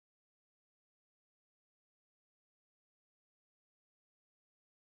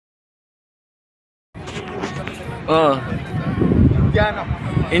Oh. Indiano.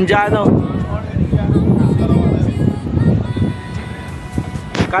 Indiano.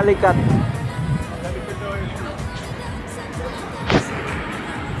 Calicut.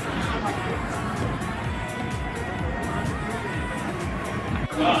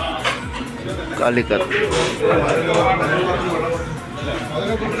 Calicut.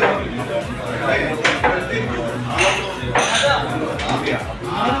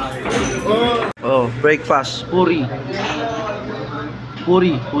 Oh, breakfast. Puri.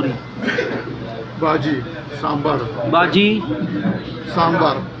 Puri. Bhaji. Sambar. Baji.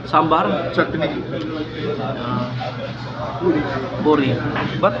 Sambar. Sambar. Chutney. Puri.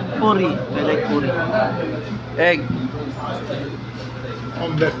 But puri. I like puri. Egg.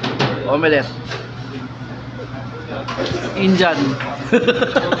 Omelette. Omelette. Indian.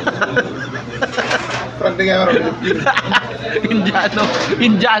 Front camera.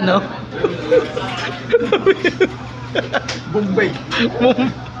 Indiano. Bombay.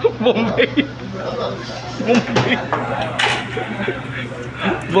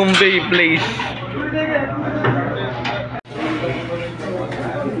 Bombay place.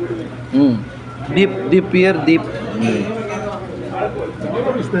 Deep here, deep.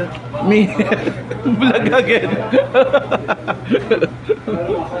 What is that? Me. Vlog again.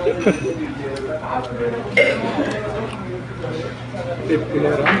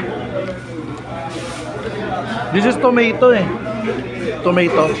 This is tomato eh.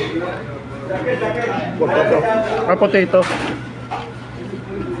 Tomato. Potato. Potato.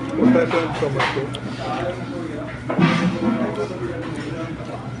 Potato and tomato.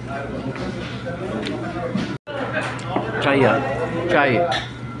 Chai.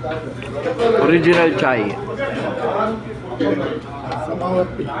 Original chai.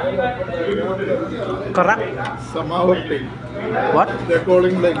 Samavarti. Correct? Samavarti. What? They're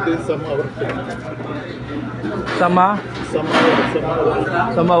calling like this Samavarti.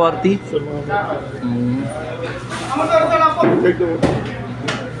 Samawarti.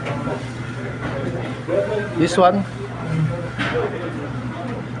 This one?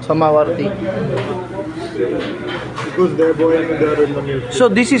 Samawarti. Because they're boiling there in the milk. So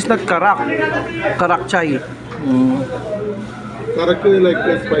this is not karak. Karak chai. Correctly like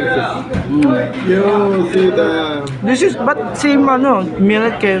the spices. You see the This is but same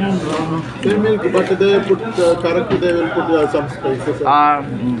milk and same milk, but they put correctly they will put some spices.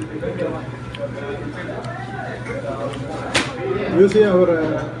 You see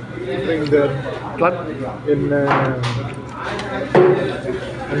our thing there what? in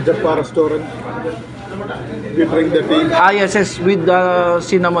Japa restaurant. We drink the tea. Yes, with the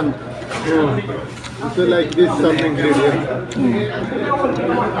cinnamon. So like this some ingredient.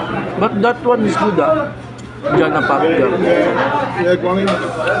 But that one is good Jana Papga. We are calling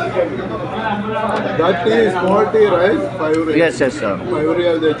that tea is small tea, right? 5 real. Yes, sir. 5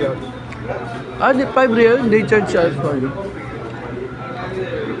 real they charge. The 5 real, they charge us for you.